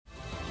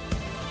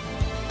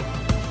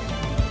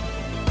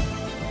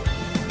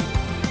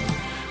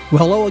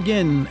Well, hello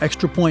again,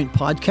 Extra Point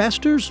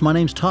podcasters. My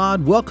name's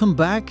Todd. Welcome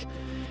back.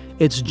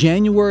 It's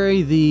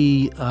January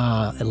the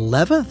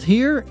 11th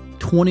here,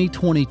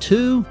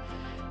 2022.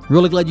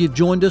 Really glad you've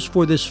joined us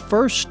for this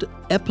first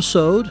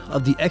episode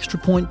of the Extra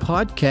Point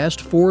podcast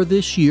for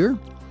this year.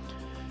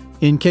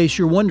 In case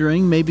you're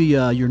wondering, maybe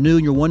you're new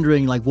and you're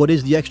wondering, what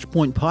is the Extra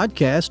Point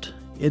podcast?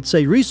 It's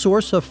a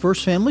resource of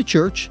First Family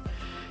Church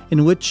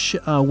in which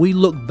we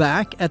look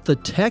back at the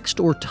text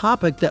or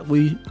topic that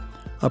we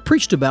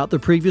preached about the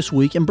previous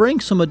week and bring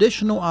some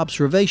additional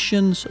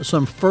observations,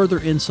 some further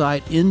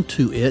insight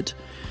into it.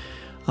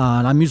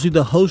 And I'm usually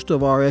the host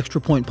of our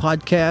Extra Point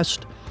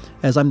podcast,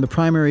 as I'm the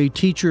primary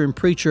teacher and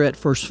preacher at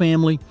First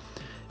Family.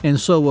 And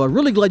so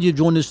really glad you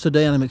joined us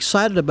today, and I'm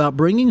excited about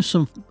bringing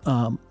some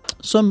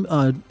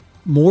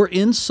more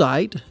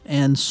insight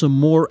and some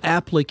more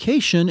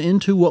application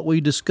into what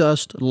we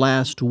discussed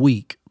last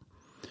week.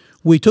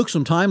 We took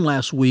some time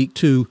last week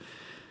to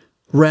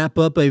wrap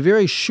up a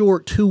very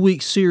short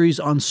 2-week series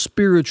on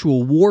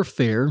spiritual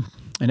warfare.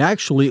 And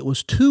actually, it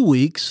was 2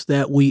 weeks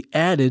that we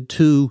added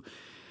to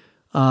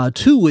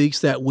 2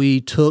 weeks that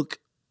we took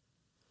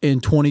in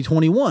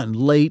 2021,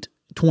 late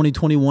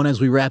 2021,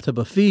 as we wrapped up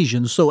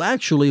Ephesians. So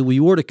actually,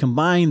 we were to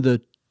combine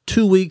the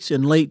 2 weeks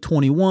in late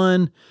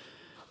 21,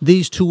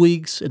 these 2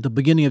 weeks at the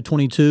beginning of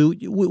 22.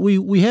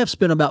 We have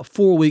spent about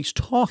 4 weeks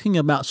talking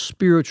about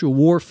spiritual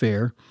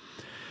warfare.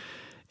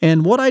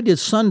 And what I did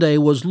Sunday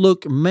was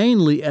look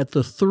mainly at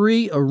the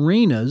three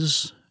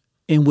arenas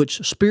in which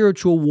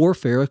spiritual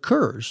warfare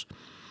occurs.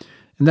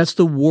 And that's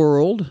the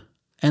world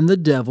and the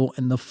devil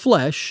and the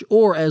flesh,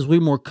 or as we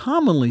more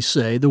commonly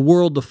say, the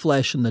world, the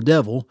flesh, and the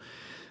devil.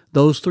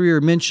 Those three are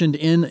mentioned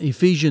in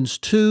Ephesians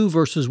 2,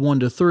 verses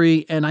 1 to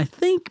 3, and I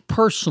think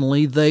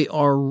personally they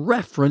are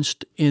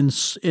referenced in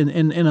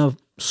a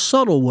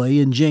subtle way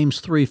in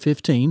James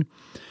 3:15.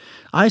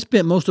 I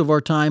spent most of our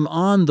time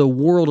on the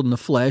world and the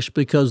flesh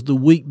because the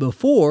week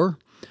before,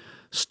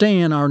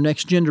 Stan, our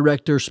Next Gen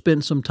director,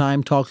 spent some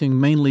time talking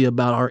mainly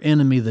about our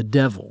enemy, the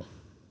devil.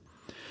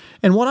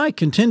 And what I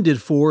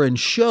contended for and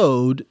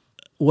showed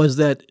was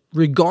that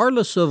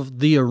regardless of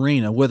the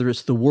arena, whether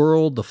it's the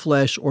world, the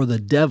flesh, or the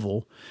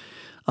devil,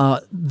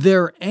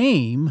 their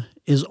aim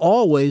is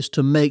always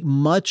to make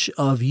much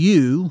of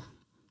you,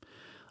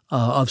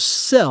 of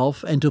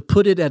self, and to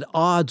put it at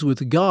odds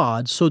with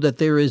God, so that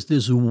there is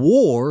this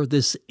war,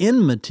 this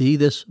enmity,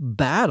 this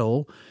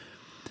battle.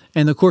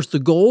 And of course, the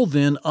goal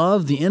then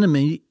of the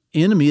enemy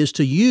is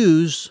to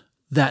use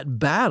that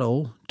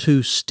battle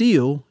to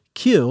steal,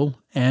 kill,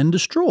 and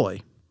destroy.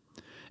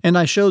 And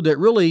I showed that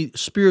really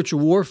spiritual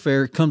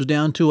warfare comes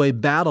down to a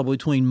battle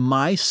between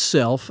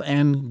myself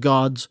and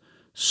God's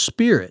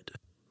Spirit.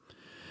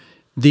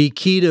 The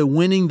key to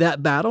winning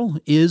that battle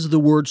is the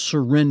word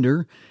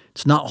surrender.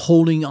 It's not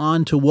holding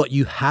on to what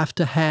you have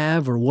to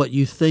have or what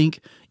you think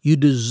you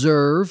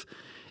deserve.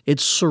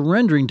 It's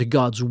surrendering to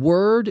God's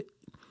Word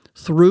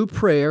through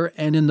prayer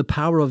and in the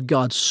power of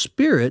God's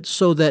Spirit,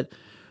 so that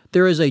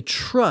there is a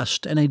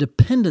trust and a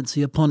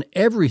dependency upon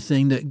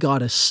everything that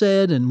God has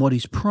said and what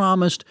He's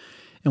promised,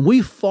 and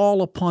we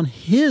fall upon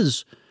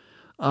His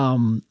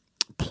plan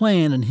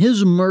and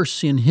His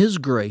mercy and His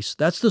grace.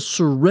 That's the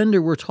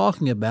surrender we're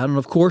talking about. And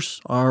of course,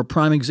 our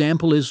prime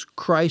example is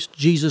Christ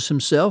Jesus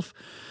Himself,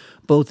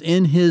 both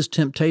in His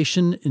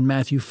temptation in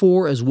Matthew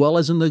 4 as well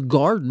as in the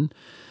Garden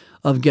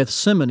of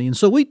Gethsemane. And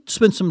so we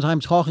spent some time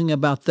talking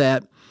about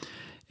that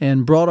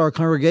and brought our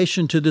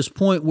congregation to this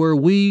point where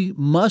we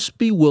must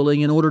be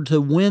willing, in order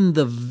to win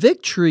the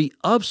victory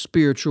of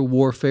spiritual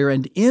warfare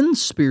and in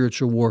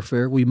spiritual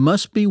warfare, we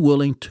must be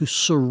willing to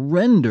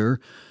surrender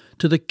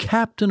to the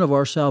captain of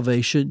our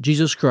salvation,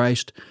 Jesus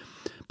Christ,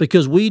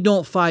 because we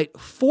don't fight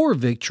for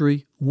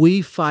victory,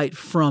 we fight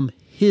from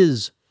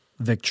His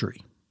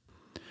victory.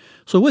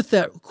 So with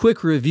that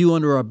quick review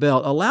under our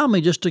belt, allow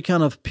me just to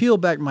kind of peel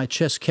back my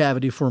chest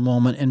cavity for a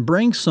moment and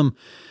bring some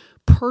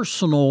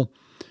personal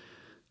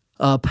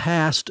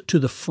past to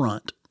the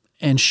front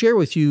and share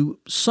with you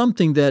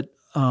something that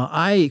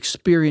I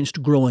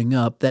experienced growing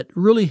up that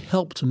really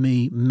helped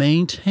me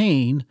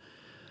maintain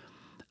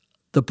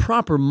the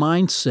proper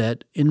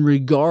mindset in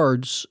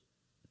regards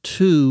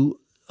to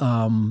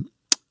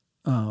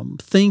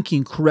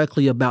thinking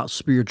correctly about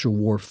spiritual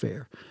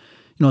warfare.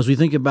 As we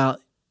think about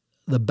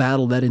the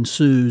battle that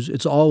ensues,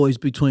 it's always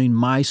between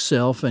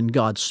myself and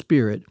God's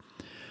Spirit.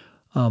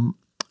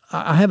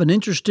 I have an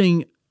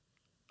interesting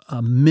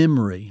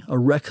memory, a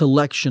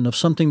recollection of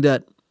something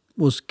that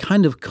was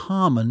kind of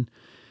common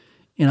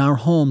in our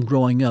home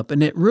growing up,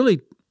 and it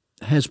really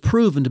has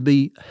proven to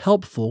be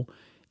helpful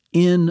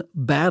in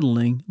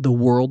battling the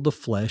world, the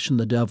flesh, and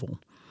the devil.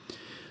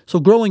 So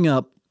growing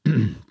up,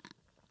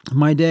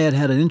 my dad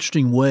had an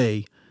interesting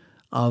way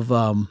of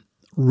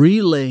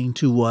relaying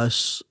to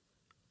us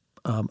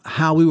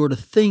how we were to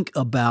think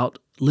about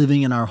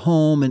living in our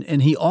home,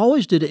 and he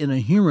always did it in a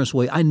humorous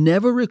way. I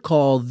never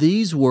recall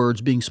these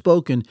words being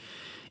spoken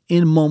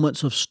in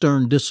moments of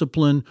stern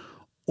discipline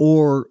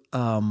or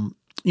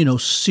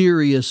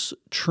serious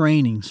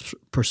trainings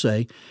per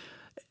se.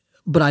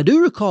 But I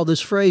do recall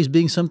this phrase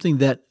being something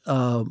that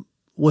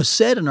was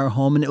said in our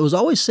home, and it was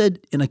always said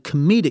in a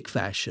comedic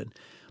fashion.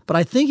 But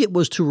I think it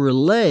was to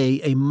relay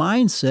a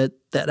mindset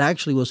that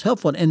actually was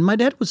helpful. And my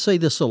dad would say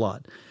this a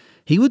lot.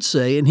 He would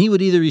say, and he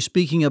would either be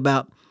speaking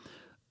about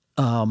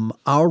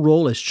our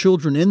role as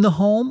children in the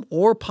home,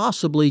 or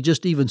possibly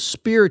just even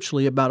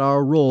spiritually about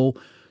our role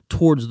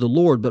towards the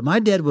Lord. But my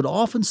dad would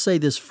often say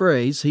this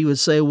phrase. He would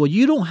say, well,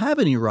 you don't have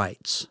any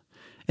rights.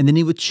 And then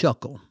he would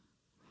chuckle.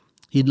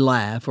 He'd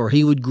laugh, or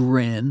he would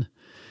grin.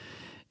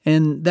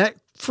 And that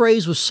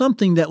phrase was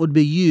something that would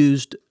be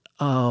used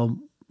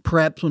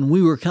perhaps when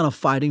we were kind of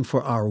fighting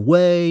for our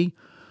way,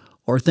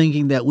 or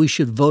thinking that we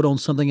should vote on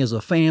something as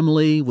a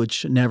family,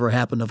 which never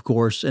happened, of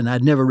course, and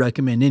I'd never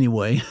recommend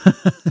anyway.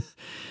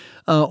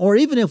 Or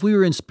even if we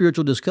were in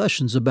spiritual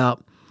discussions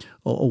about,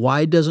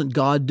 why doesn't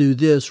God do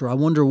this, or I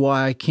wonder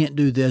why I can't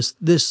do this,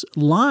 this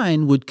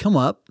line would come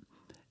up,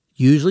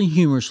 usually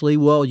humorously,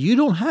 well, you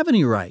don't have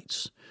any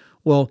rights.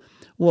 Well,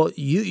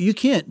 you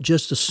can't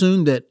just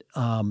assume that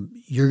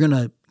you're going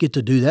to get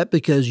to do that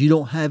because you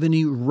don't have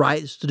any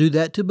rights to do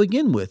that to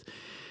begin with.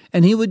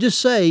 And he would just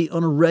say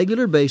on a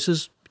regular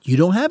basis, you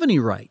don't have any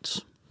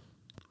rights.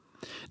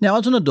 Now,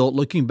 as an adult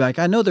looking back,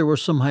 I know there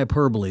was some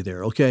hyperbole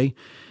there, okay?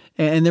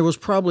 And there was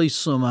probably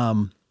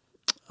some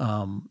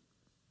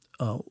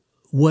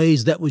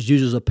ways that was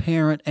used as a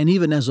parent and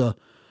even as a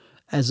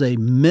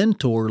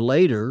mentor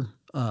later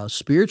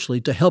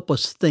spiritually to help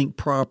us think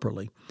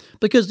properly.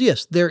 Because,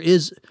 yes,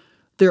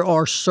 there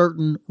are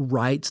certain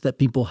rights that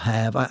people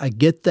have. I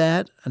get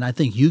that, and I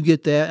think you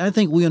get that. I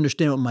think we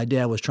understand what my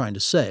dad was trying to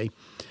say.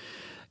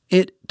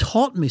 It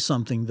taught me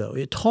something, though.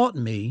 It taught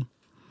me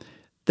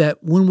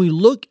that when we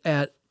look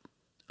at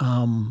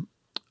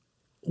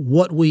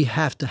what we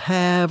have to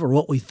have, or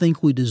what we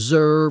think we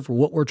deserve, or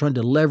what we're trying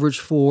to leverage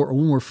for, or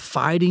when we're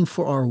fighting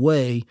for our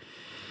way,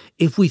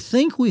 if we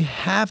think we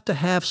have to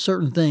have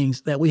certain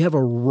things, that we have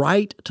a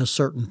right to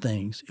certain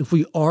things, if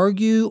we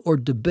argue or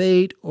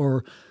debate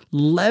or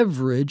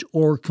leverage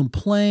or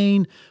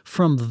complain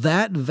from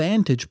that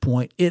vantage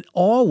point, it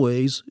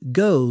always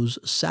goes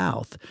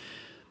south.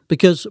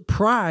 Because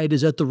pride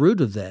is at the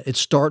root of that. It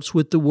starts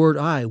with the word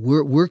I.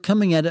 We're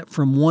coming at it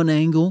from one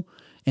angle,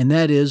 and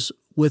that is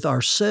with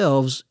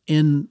ourselves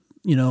in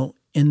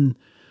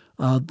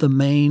the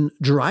main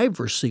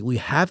driver's seat. We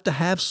have to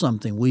have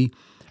something. We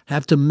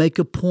have to make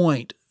a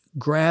point,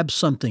 grab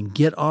something,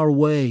 get our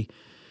way.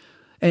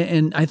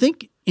 And I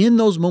think in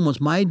those moments,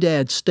 my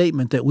dad's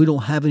statement that we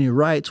don't have any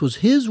rights was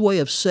his way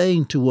of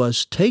saying to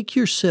us, take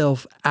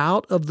yourself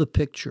out of the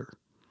picture.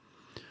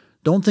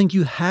 Don't think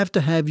you have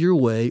to have your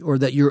way, or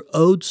that you're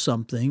owed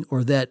something,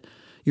 or that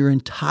you're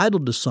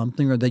entitled to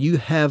something, or that you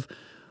have,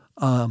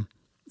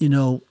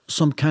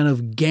 some kind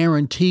of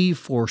guarantee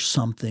for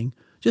something.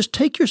 Just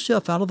take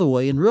yourself out of the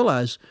way and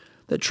realize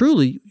that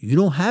truly you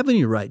don't have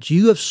any rights.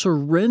 You have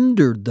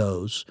surrendered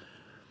those.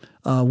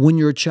 When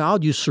you're a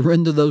child, you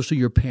surrender those to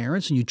your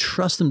parents and you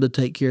trust them to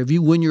take care of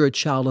you. When you're a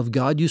child of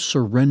God, you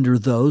surrender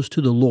those to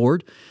the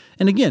Lord.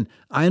 And again,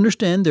 I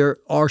understand there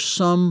are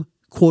some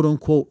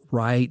quote-unquote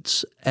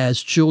rights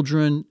as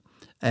children,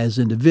 as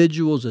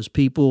individuals, as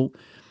people.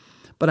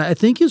 But I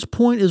think his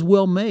point is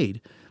well made,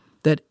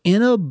 that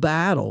in a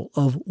battle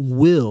of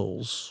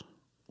wills,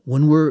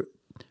 when we're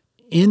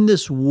in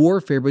this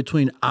warfare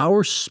between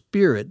our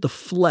spirit, the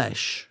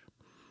flesh,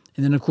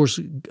 and then, of course,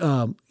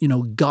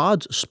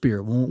 God's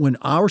spirit, when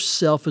our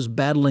self is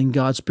battling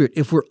God's spirit,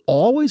 if we're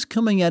always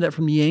coming at it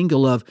from the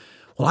angle of,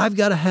 well, I've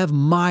got to have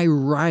my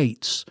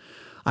rights,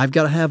 I've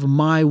got to have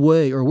my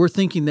way, or we're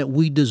thinking that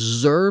we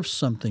deserve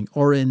something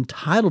or are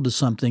entitled to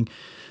something,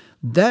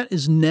 that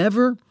is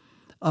never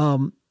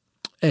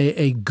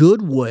a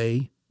good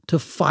way to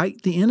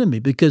fight the enemy,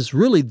 because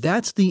really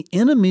that's the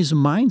enemy's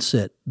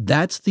mindset.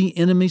 That's the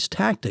enemy's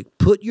tactic.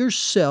 Put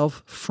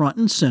yourself front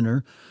and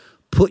center,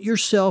 put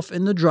yourself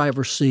in the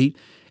driver's seat,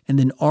 and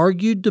then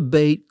argue,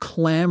 debate,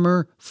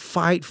 clamor,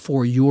 fight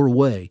for your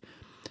way.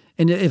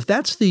 And if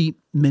that's the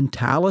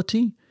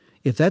mentality,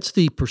 if that's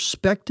the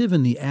perspective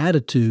and the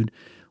attitude,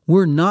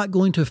 we're not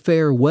going to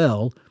fare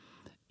well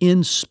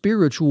in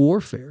spiritual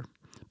warfare,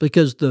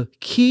 because the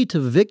key to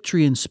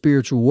victory in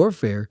spiritual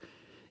warfare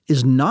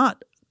is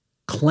not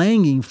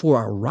clanging for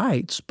our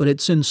rights, but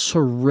it's in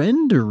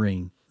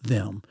surrendering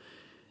them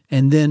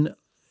and then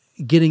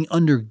getting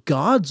under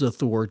God's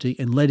authority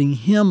and letting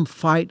Him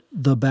fight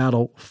the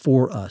battle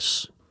for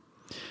us.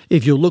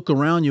 If you look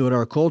around you at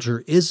our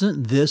culture,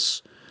 isn't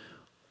this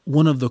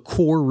one of the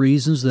core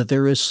reasons that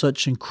there is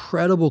such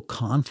incredible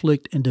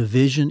conflict and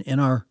division in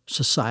our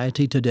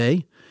society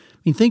today? I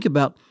mean, think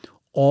about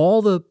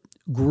all the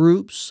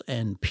groups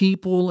and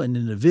people and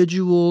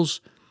individuals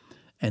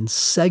and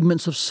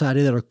segments of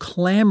society that are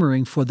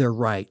clamoring for their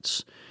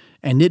rights,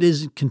 and it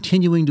is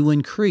continuing to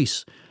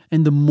increase.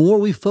 And the more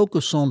we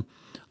focus on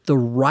the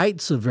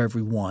rights of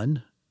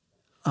everyone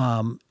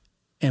and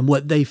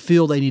what they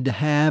feel they need to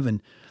have,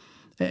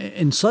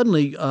 and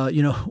suddenly,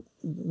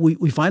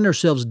 we find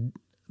ourselves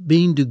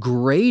being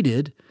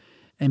degraded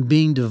and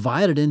being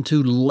divided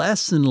into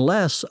less and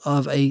less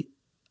of a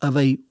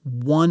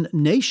one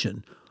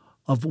nation,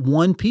 of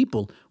one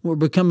people. We're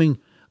becoming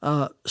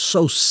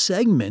so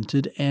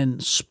segmented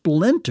and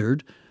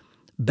splintered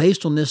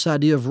based on this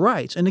idea of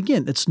rights. And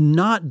again, it's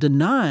not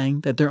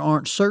denying that there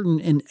aren't certain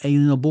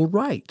inalienable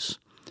rights.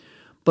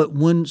 But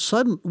when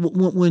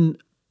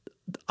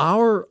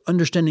our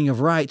understanding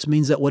of rights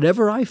means that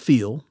whatever I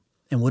feel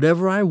and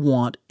whatever I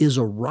want is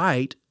a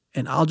right,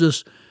 and I'll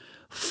just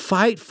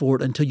fight for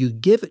it until you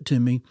give it to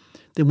me,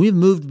 then we've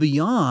moved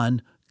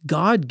beyond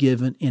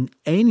God-given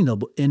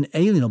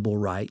inalienable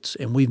rights,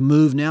 and we've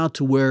moved now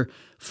to where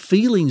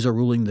feelings are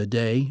ruling the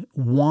day,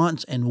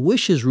 wants and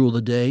wishes rule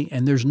the day,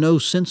 and there's no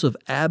sense of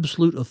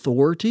absolute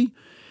authority.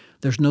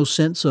 There's no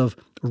sense of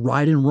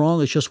right and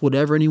wrong. It's just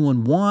whatever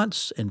anyone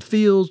wants and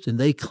feels, and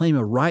they claim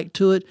a right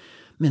to it.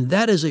 I mean,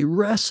 that is a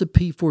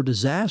recipe for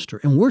disaster,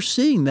 and we're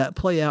seeing that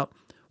play out,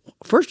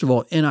 first of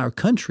all, in our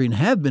country, and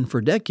have been for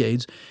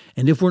decades.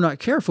 And if we're not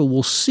careful,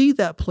 we'll see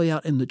that play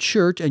out in the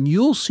church, and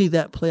you'll see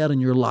that play out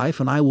in your life,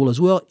 and I will as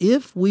well,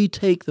 if we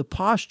take the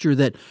posture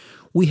that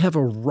we have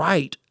a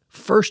right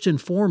first and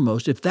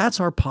foremost. If that's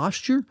our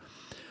posture,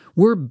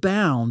 we're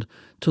bound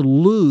to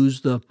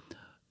lose the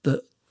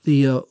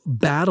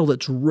battle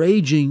that's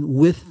raging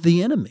with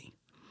the enemy,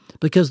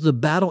 because the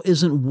battle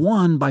isn't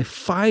won by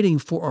fighting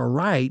for our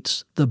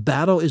rights. The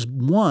battle is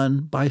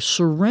won by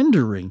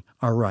surrendering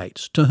our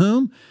rights. To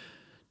whom?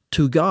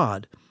 To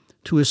God,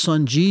 to His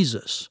Son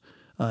Jesus.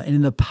 And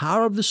in the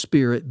power of the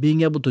Spirit,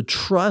 being able to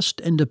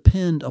trust and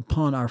depend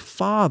upon our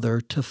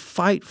Father to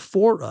fight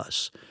for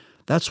us.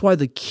 That's why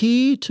the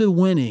key to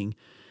winning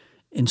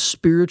in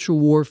spiritual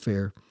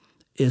warfare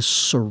is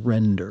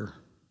surrender.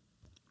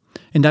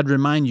 And I'd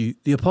remind you,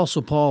 the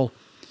Apostle Paul,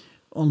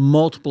 on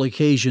multiple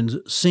occasions,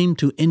 seemed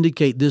to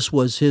indicate this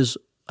was his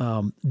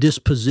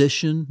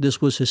disposition, this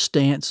was his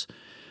stance.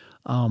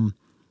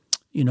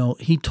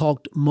 He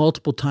talked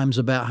multiple times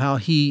about how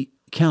he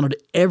counted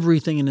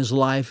everything in his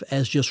life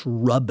as just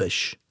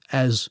rubbish,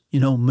 as,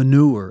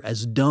 manure,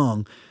 as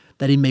dung,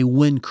 that he may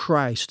win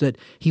Christ, that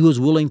he was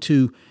willing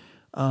to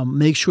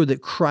make sure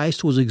that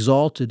Christ was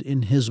exalted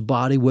in his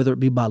body, whether it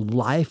be by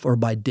life or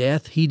by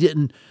death. He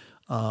didn't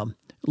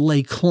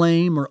lay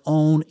claim or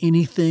own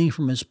anything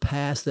from his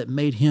past that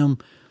made him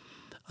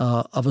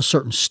of a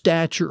certain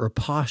stature or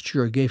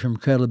posture or gave him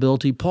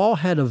credibility. Paul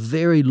had a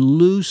very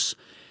loose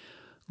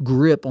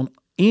grip on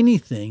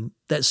anything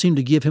that seemed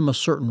to give him a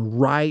certain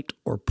right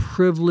or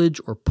privilege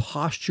or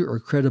posture or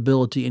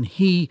credibility, and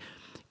he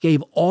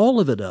gave all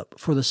of it up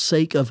for the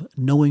sake of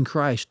knowing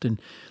Christ. And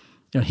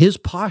his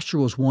posture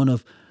was one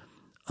of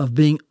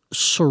being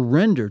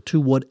surrendered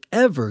to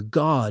whatever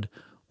God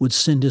would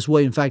send his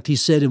way. In fact, he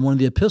said in one of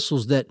the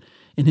epistles that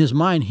in his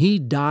mind he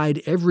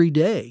died every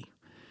day.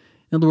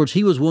 In other words,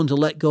 he was willing to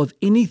let go of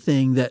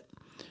anything that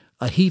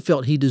he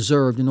felt he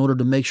deserved in order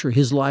to make sure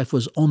his life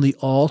was on the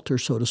altar,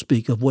 so to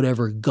speak, of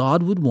whatever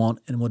God would want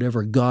and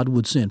whatever God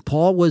would send.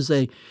 Paul was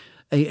a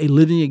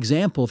living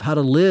example of how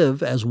to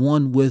live as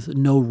one with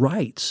no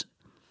rights.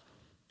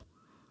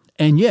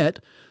 And yet,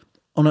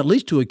 on at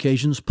least two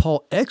occasions,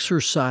 Paul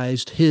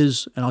exercised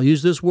his, and I'll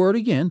use this word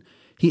again,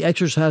 he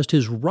exercised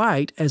his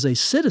right as a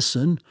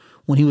citizen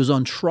when he was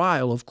on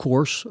trial, of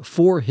course,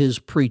 for his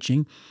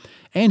preaching.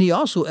 And he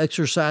also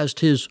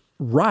exercised his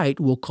right,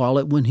 we'll call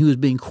it, when he was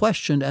being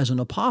questioned as an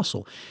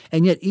apostle.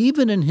 And yet,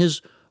 even in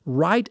his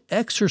right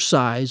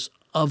exercise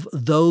of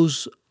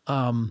those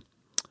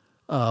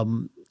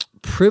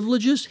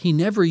privileges, he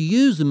never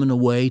used them in a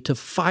way to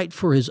fight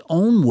for his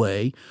own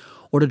way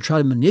or to try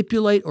to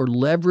manipulate or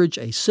leverage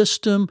a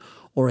system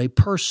or a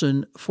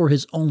person for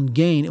his own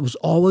gain. It was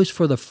always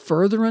for the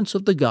furtherance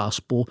of the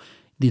gospel,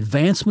 the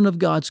advancement of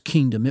God's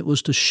kingdom. It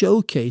was to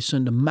showcase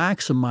and to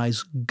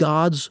maximize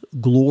God's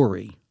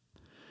glory.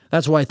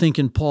 That's why I think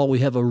in Paul we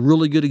have a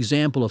really good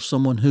example of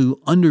someone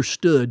who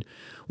understood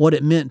what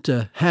it meant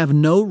to have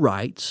no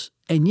rights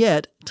and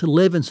yet to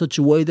live in such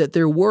a way that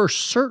there were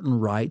certain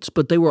rights,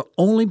 but they were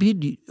only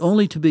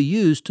to be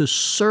used to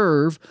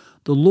serve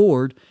the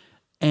Lord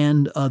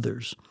and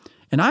others.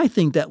 And I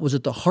think that was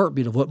at the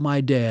heartbeat of what my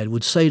dad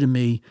would say to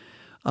me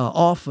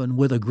often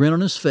with a grin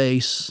on his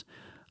face.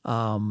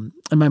 And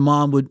my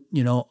mom would,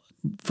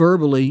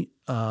 verbally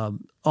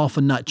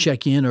often not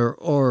check in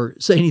or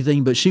say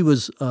anything, but she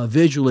was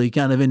visually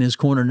kind of in his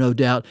corner, no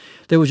doubt.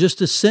 There was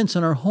just a sense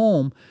in our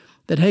home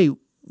that, hey,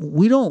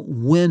 we don't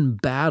win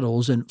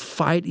battles and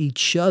fight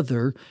each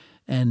other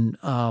and,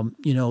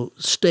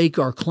 stake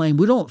our claim.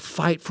 We don't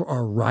fight for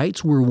our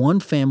rights. We're one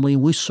family,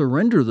 and we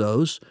surrender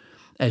those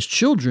as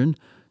children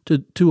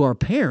to our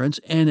parents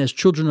and as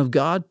children of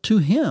God to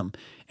Him.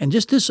 And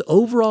just this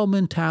overall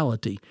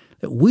mentality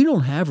that we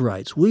don't have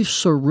rights, we've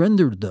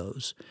surrendered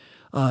those.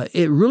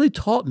 It really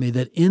taught me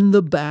that in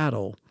the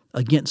battle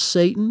against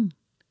Satan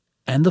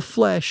and the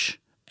flesh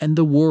and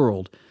the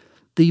world,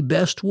 the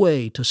best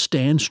way to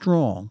stand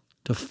strong,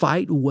 to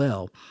fight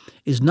well,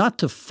 is not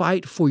to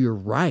fight for your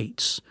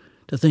rights,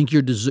 to think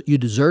you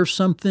deserve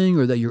something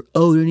or that you're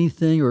owed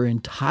anything or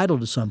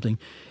entitled to something.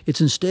 It's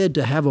instead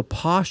to have a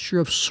posture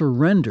of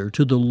surrender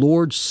to the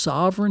Lord's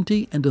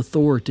sovereignty and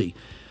authority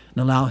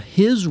and allow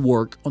His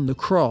work on the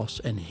cross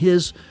and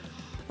His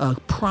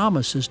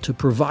promises to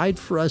provide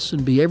for us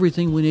and be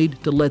everything we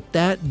need, to let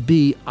that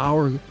be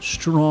our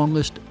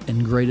strongest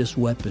and greatest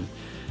weapon.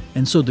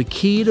 And so the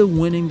key to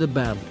winning the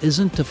battle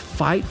isn't to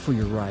fight for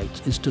your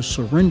rights, it's to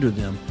surrender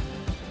them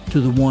to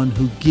the one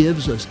who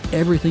gives us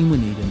everything we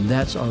need, and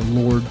that's our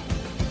Lord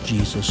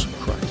Jesus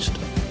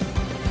Christ.